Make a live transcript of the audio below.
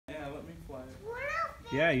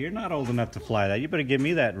Yeah, you're not old enough to fly that. You better give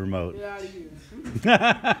me that remote. Get out of here. Oh,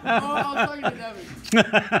 I was talking to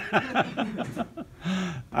Devin.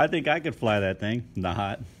 I think I could fly that thing.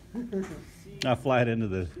 Not. I'll fly it into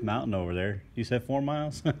the mountain over there. You said 4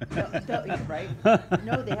 miles? Right?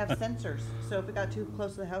 No, they have sensors. So if it got too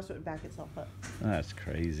close to the house, it would back itself up. That's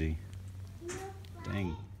crazy.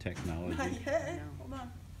 Dang technology. Hey, hold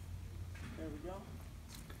on. There we go.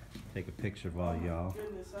 Take a picture of all y'all.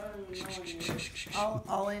 Goodness, I don't even know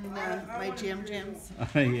All in my jam jams.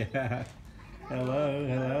 Yeah. Hello,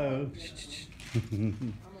 hello.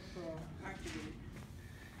 I'm a pro. Activate.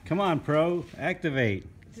 Come on, pro. Activate.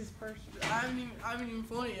 It's his first. I haven't even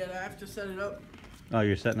flown it yet. I have to set it up. Oh,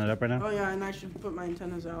 you're setting it up right now? Oh yeah, and I should put my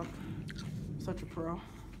antennas out. Such a pro.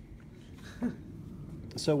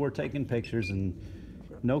 So we're taking pictures and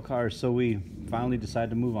no cars, so we finally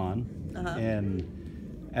decided to move on.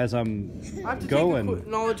 And as I'm I have to going, take a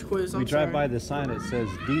knowledge quiz. we I'm drive sorry. by the sign that says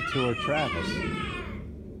Detour Travis.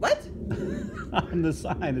 What? On the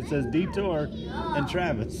sign it says Detour and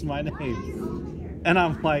Travis, my name. And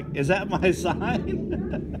I'm like, is that my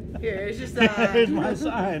sign? Here, it's just Here's my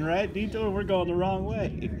sign, right? Detour, we're going the wrong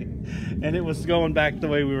way. And it was going back the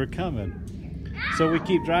way we were coming. So we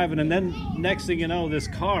keep driving, and then next thing you know, this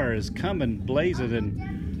car is coming blazing,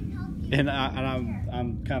 and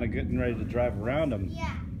I'm kind of getting ready to drive around him.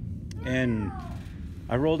 And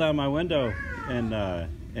I roll down my window,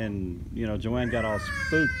 and you know, Joanne got all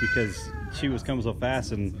spooked because she was coming so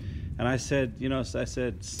fast, and I said, you know, I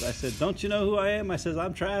said, don't you know who I am? I said,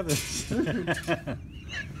 I'm Travis.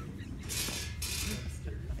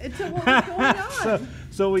 It's what was going on?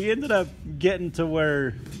 So we ended up getting to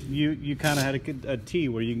where you kind of had a T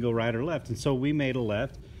where you can go right or left, and so we made a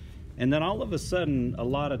left, and then all of a sudden a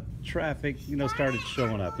lot of traffic, you know, started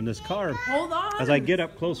showing up, and this car, Hold on. as I get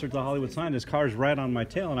up closer to the Hollywood sign, this car's right on my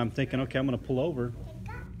tail, and I'm thinking, okay, I'm going to pull over,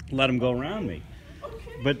 let him go around me.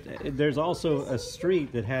 But there's also a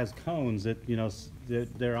street that has cones that, you know,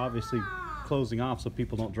 they're obviously closing off so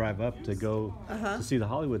people don't drive up to go to see the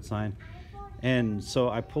Hollywood sign. And so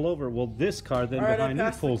I pull over. Well, this car then All right, behind I me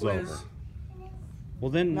passed the pulls quiz. over.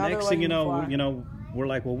 Well, then Now next they're thing you letting me know, fly. we're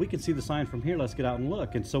like, well, we can see the sign from here. Let's get out and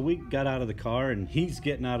look. And so we got out of the car, and he's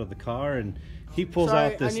getting out of the car, and he pulls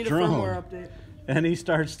Sorry, out this I need drone. a firmware update. And he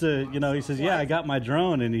starts to, you know, he says, yeah, I got my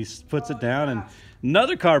drone. And he puts it down, and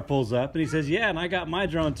another car pulls up, and he says, yeah, and I got my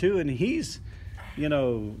drone too. And he's, you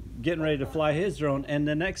know, getting ready to fly his drone. And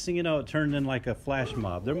the next thing you know, it turned in like a flash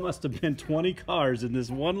mob. There must have been 20 cars in this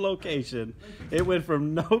one location. It went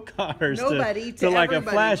from no cars Nobody to like everybody.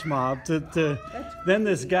 a flash mob to then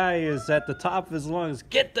this guy is at the top of his lungs,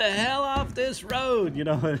 get the hell off this road, you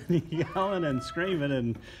know, and yelling and screaming.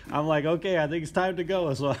 And I'm like, okay, I think it's time to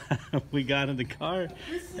go. So we got in the car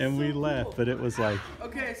and we left. But it was like,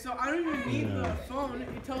 Okay, so I don't even need the phone.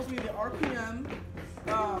 It tells me the RPM,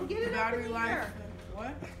 Get it up battery in the life. air.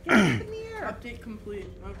 What? Get it up in the air. Update complete.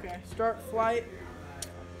 Okay, start flight.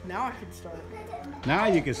 Now I can start. now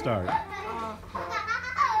you can start.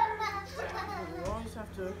 We always have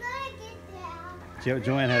to.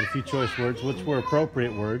 Joanne had a few choice words, which were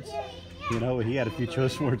appropriate words. You know, he had a few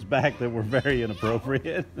choice words back that were very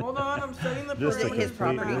inappropriate. Hold on, I'm setting the Just a perimeter his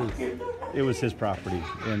property. complete- It was his property,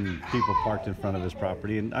 and people parked in front of his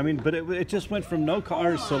property. And I mean, but it just went from no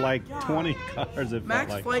cars to like 20 cars. It felt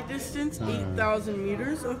Max like. flight distance 8,000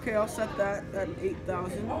 meters. Okay, I'll set that at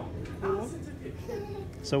 8,000. Cool.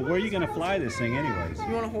 So where are you gonna fly this thing, anyways?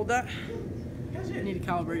 You want to hold that? I need to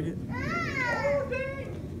calibrate it.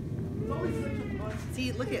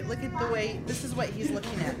 See, look at the way. This is what he's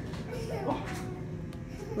looking at.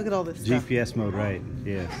 Look at all this stuff. GPS mode, right?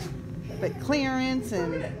 Yes. But clearance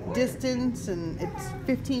and distance, and it's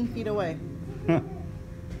 15 feet away.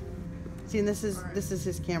 See, and this is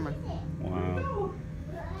his camera. Wow.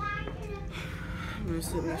 I'm gonna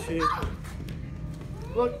sit in the shade.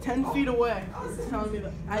 Look, 10 feet away. It's telling me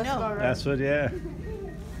that. I know. That's about right. That's what. Yeah.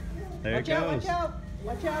 There Watch it out! goes. Watch out!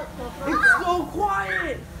 Watch out! It's so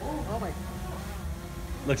quiet. Oh my!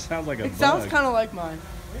 Looks sounds like a It bug. sounds kind of like mine.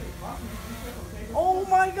 Oh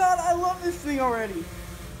my god, I love this thing already.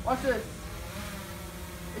 Watch this.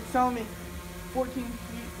 It's telling me 14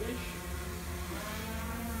 feet-ish.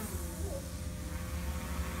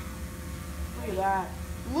 Look at that.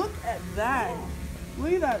 Look at that.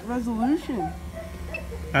 Look at that resolution.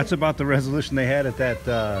 That's about the resolution they had at that.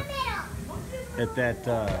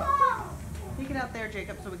 Take it out there,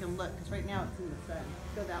 Jacob, so we can look. Because right now it's in the sun.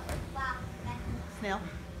 Go that way. Snail.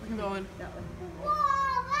 I'm going. That way.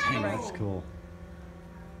 Dang, that's cool.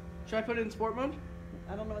 Should I put it in sport mode?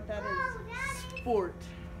 I don't know what that is. Sport.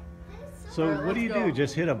 So Alright, what do let's you do? go.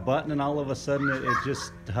 Just hit a button and all of a sudden it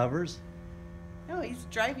just hovers? No, he's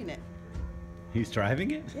driving it. He's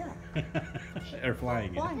driving it? Yeah. Or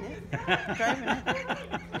flying it? Flying it. Driving it.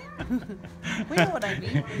 We know what I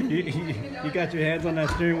mean. You got your hands on that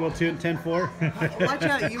steering wheel 10-4? Watch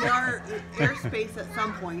out, you are airspace at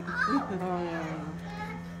some point. Oh, yeah.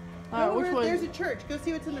 Oh, Alright, which way? there's a church. Go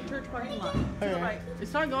see what's in the church parking lot. To the Okay. right.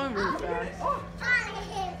 It's not going very fast. Oh,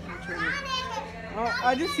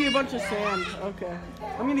 I just see a bunch of sand. Okay.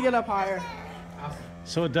 I'm gonna get up higher.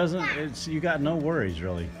 So it doesn't, you got no worries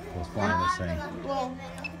really with flying this thing. Well,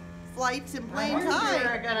 flights and planes high.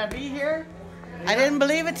 Are gonna be here? I didn't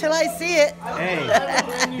believe it till I see it. Hey,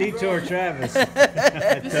 Detour Travis.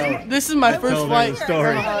 This is my first flight.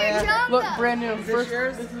 Story. Look, brand new. Is First, this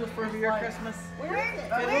yours? this is the first For your flight. Christmas?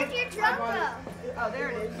 Where's your drum go? Oh, there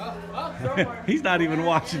it is. He's not even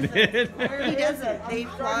watching it. He doesn't. He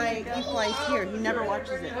flies here. He never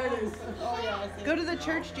watches it. There it is. Go to the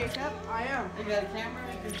church, Jacob. I am. You got a camera?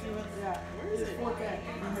 You can see what's Yeah. Where is it? 4K.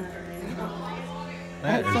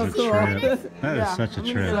 That is so a cool. trip. That is Yeah, such a I'm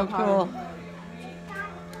gonna trip. get up higher.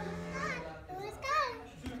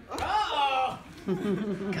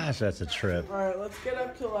 Gosh, that's a trip. All right, let's get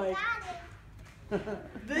up to like.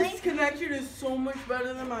 This connection is so much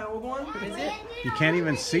better than my old one. Is it? You can't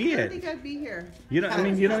even see I it. think I'd be here. You don't. I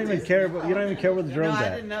mean, you don't even care. You don't even care where the No, drone's I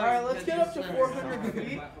at. didn't know. All right, let's get up to 400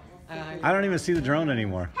 feet. I don't even see the drone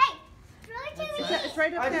anymore. Hey, throw it to me. It's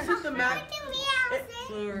right up I there. just hit the map. To me,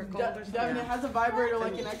 Blue or gold or something. Devin, it has a vibrator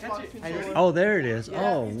like an Xbox controller. Oh, there it is.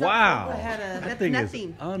 Oh, wow. That's That thing is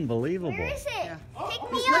nothing. unbelievable. Where is it?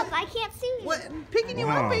 Pick me up. I can't see you. What? Picking you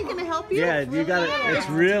Wow. up ain't gonna help you. Yeah, you got it. It's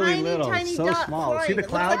really Tiny, little. tiny So dot small. flying. See the It looks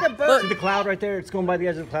cloud? like a bird. See the cloud right there? It's going by the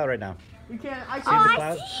edge of the cloud right now. You can't. I See can't. the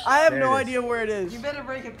cloud? I have There no it is. idea where it is. You better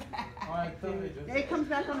bring it back. It comes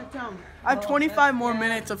back on its own. I have 25 more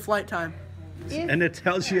minutes of flight time. And it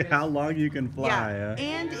tells you how long you can fly. Yeah.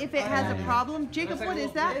 And if it has a problem, Jacob, what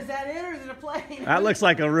is that? Is that it or is it a plane? That looks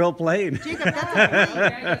like a real plane. Jacob, that's a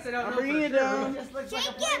plane. I guess I don't know Bring for it sure, down. but it just looks like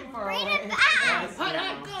a plane Jacob, far bring away. it back. Hold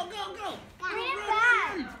on, go. Bring it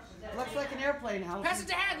back. Looks like an airplane house. Pass it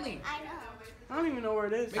to Hadley. I know. I don't even know where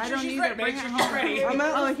it is. Make I sure don't she's either. ready. Bring Make it sure she's home. ready.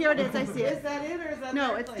 Oh, here it is. I see Is it. that it or is that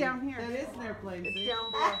No, an it's airplane? down here. That is an airplane. It's see?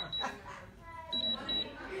 down below.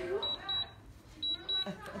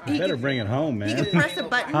 You better bring it home, He man. can press a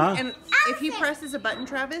button, Huh? and if he presses a button,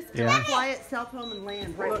 Travis, Yeah. it'll fly itself home and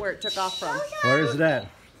land right where it took off from. Where is it at?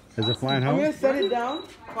 Is it flying I'm gonna home? set it down.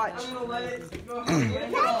 Watch. I'm gonna let it go.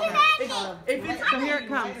 If it's, so here it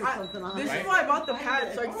comes. This is why I bought the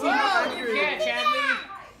pad so I can see how accurate it Yeah, is. Chadley.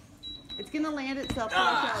 It's gonna land itself. Watch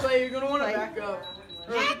out. So you're gonna want to Like- back up.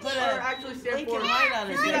 Or Put a actually stand Lincoln forward. light on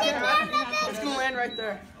it. See that pad? It's gonna land right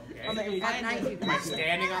there. At night you Am I can.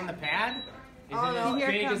 standing on the pad? Is Oh, it no. as Here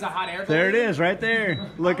it big comes. as a hot air balloon? There it is, right there.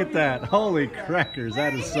 Look at that. Holy crackers.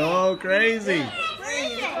 That is so crazy.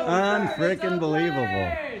 Unfrickin'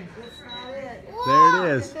 believable. There it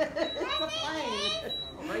is. It's a plane.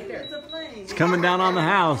 Right there. It's a plane. It's coming down on the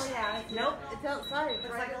house. Nope, it's outside. It's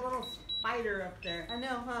like a little spider up there. I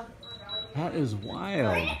know, huh? That is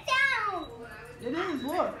wild. Bring it down. It is.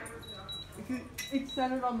 Look. It's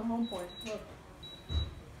centered on the home point. Look.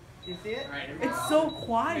 You see it? All right, It's so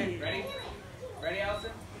quiet. ready? Ready,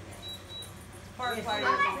 Allison? Part Yeah, fighter.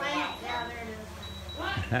 there it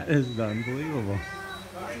is. That is unbelievable.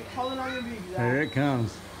 Hold it on your beak. There it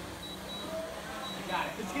comes.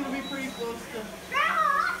 It's gonna be pretty close to.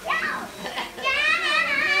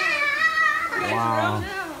 Wow.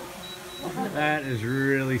 That is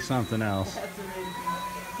really something else.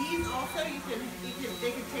 These also, they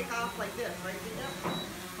can take off like this, right?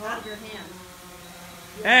 Jacob? Out of your hand.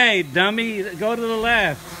 Hey, dummy, go to the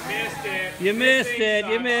left. Missed it. You missed it.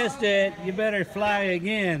 You missed it. You better fly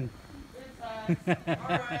again.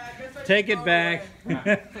 Take it back.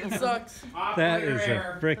 It sucks. That is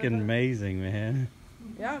a freaking amazing, man.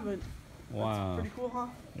 Yeah, but Wow. pretty cool, huh?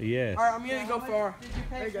 Yes. All right, I'm gonna go far.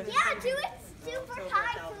 There you guys. Yeah, do it super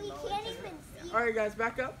high so you can't even see. All right, guys,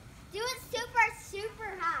 back up. Do it super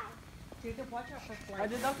high. Jacob, watch out for I flight.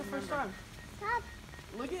 did that the first time. Stop.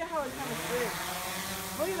 Look at how it kind of spins.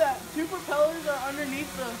 Look at that. Two propellers are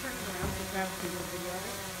underneath the.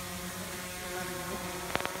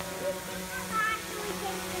 Super high so we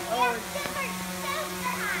can see. Yeah,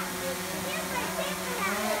 super high.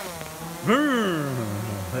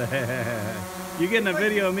 Super high. You getting a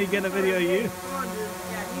video of me getting a video of you? Come on, dude. Yeah,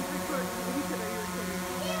 he's recording. He said that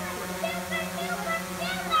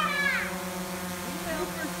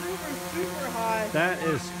Super high. That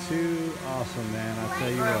is too awesome, man. I'll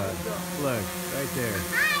tell you what. Look, right there.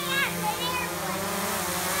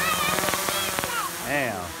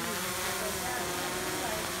 Ow.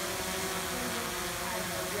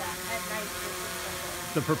 at night.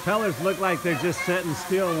 the propellers look like they're just sitting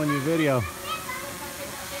still when you video. Got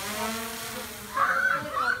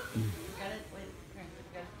it? Wait. Here, you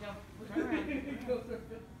gotta jump.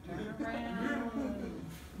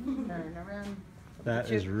 Turn around.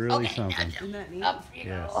 That is really something. Isn't that neat?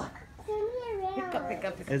 Yes. Pick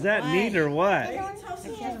up. Is that neat or what?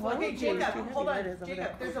 Okay, Jacob, hold on.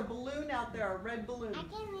 Jacob, there's a balloon out there, a red balloon.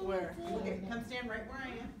 Where? Look at, come stand right where I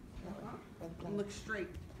am. And look straight.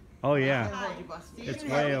 Oh yeah, Hold you, boss. See it's it?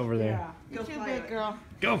 way over there. Go Too fly big, it. girl.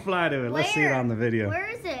 Go fly to it. Let's see it on the video. Where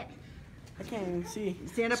is it? I can't even see.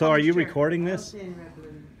 Stand up So on are the you chair. recording this?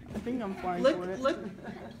 I think I'm flying Look, for it. look,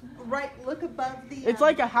 right, look above the. It's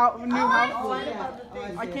like a new house right balloon. above the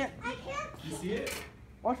thing. I can't. I can't You see it?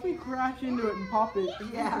 Watch me crash into it and pop it.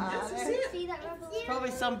 Yeah. see that rubber.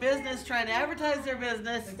 Probably some business trying to advertise their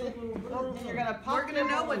business. And you're gonna pop. We're gonna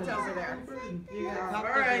know what's over there. You're gonna pop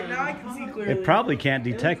All right, now I can see clearly. It probably can't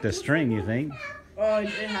detect a string, you think? Oh, it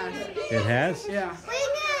has. It has? Yeah.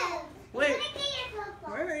 Wait,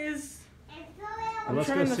 where is? Well, let's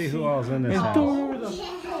go trying to see who see. all's in this It's house. over the. You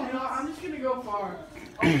know, I'm just gonna go far.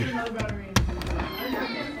 I'll get another battery.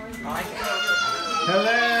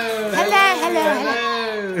 Hello!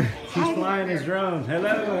 Hello! He's flying his drone.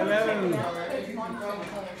 Hello!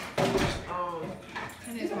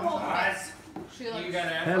 You gotta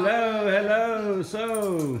have Hello!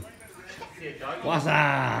 So, what's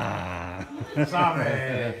up?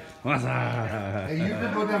 What's up? Hey, you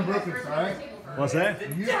can go down Brookers, alright? What's that?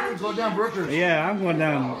 You can go down Brookers. Yeah, I'm going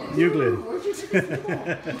down Euclid.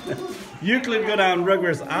 Euclid go down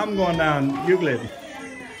Rutgers. I'm going down Euclid.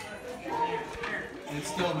 It's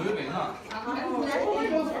still moving, huh?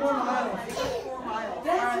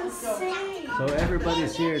 So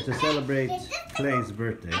everybody's here to celebrate Clay's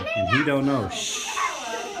birthday, and he don't know. Shh.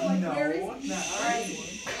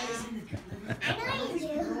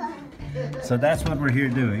 So that's what we're here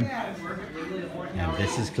doing. And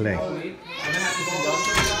this is Clay.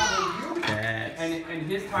 That's And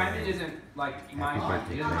his timing isn't like my time.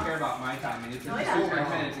 He doesn't care about my timing. It's a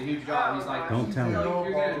superintendent. It's a huge job. He's like, Don't tell him.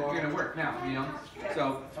 You're gonna work now, you know.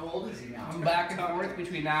 So I'm back and forth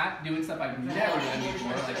between that, doing stuff I've never done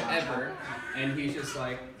before, like ever, and he's just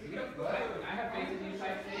like, I have faith in you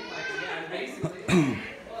type thing. Like, yeah, basically,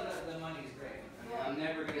 well, the money's great. I'm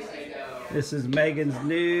never gonna say no. This is Megan's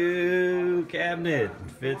new cabinet.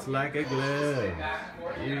 Fits like a glove.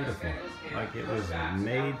 Beautiful. Like it was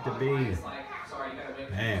made to be.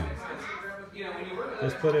 Man.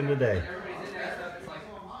 Just put in today.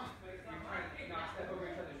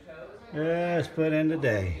 Just put in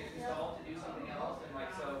today.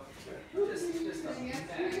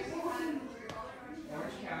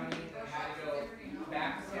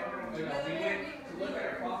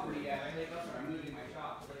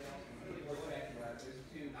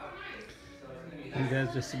 I think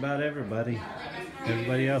that's just about everybody.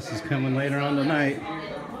 Everybody else is coming later on tonight.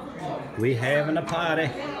 We having a party.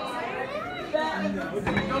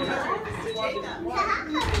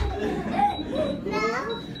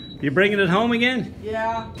 You bringing it home again?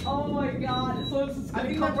 Yeah. Oh my God! So it's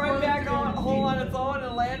gonna come right back on, hold on its own,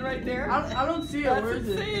 and land right there. I don't see it. That's Where is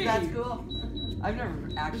it? insane. That's cool. I've never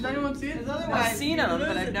actually. Does anyone see it? Because otherwise, I've seen you them, lose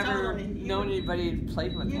but I've the never tone and you- known anybody who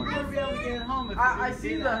played with You'd one. never be able to get it home if you I didn't see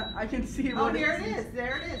do that. I can see Oh, what there it is.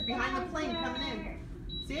 There it is. Behind the plane coming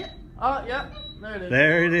in. See it? Oh, yep. There it is.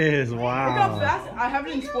 There it is. Look how Wow. fast. I have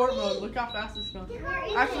it in sport mode. Look how fast it's going.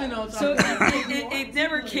 Actually, no, it's So not. it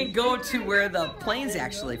never can go to where the planes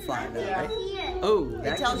actually fly, though, right? Oh, It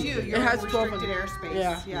that tells can- you you're It has in 12 restricted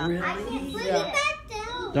airspace. Yeah. Really? Yeah.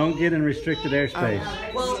 Don't get in restricted airspace.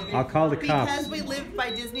 Well, I'll call the because cops. we live by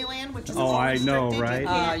Disneyland, which is Oh, all I know, restricted,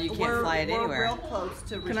 right? You can't we're- fly it we're anywhere. real close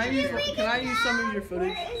to Can I use some of your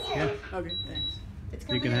footage? Yeah. Okay, thanks. It's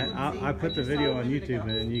You coming can. in, see? I put the just video saw on it a minute YouTube,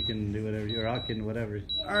 ago. and you can do whatever. Or I can whatever.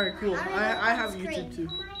 All right, cool. I have YouTube too.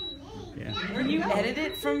 Yeah. When you edit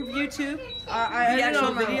it from YouTube? I The edit actual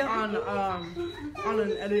on video? on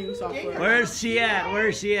an editing software. Where's she at?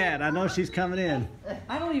 Where's she at? I know she's coming in.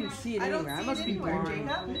 I don't even see it I don't anywhere. I see must it be anywhere, blind.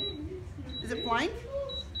 Jacob. Is it flying?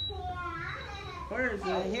 Where is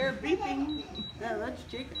I it? hear it beeping. Yeah, that's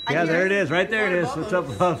Jacob. Yeah, there it is. Right there it is. It's up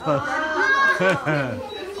above us.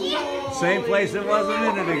 Same place it was a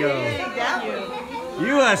minute ago.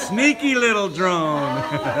 You a sneaky little drone.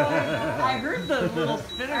 I heard the little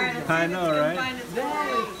spinners. I know, right?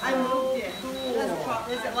 I moved it.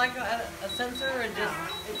 Is it like a sensor or just...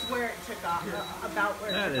 It's where it took off. About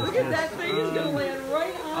where That it is took off. Look at that thing, it's gonna land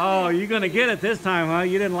right on. Oh, you're gonna get it this time, huh?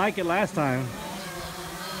 You didn't like it last time.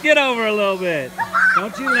 Get over a little bit.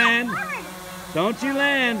 Don't you land. Don't you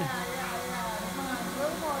land.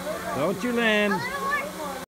 Don't you land.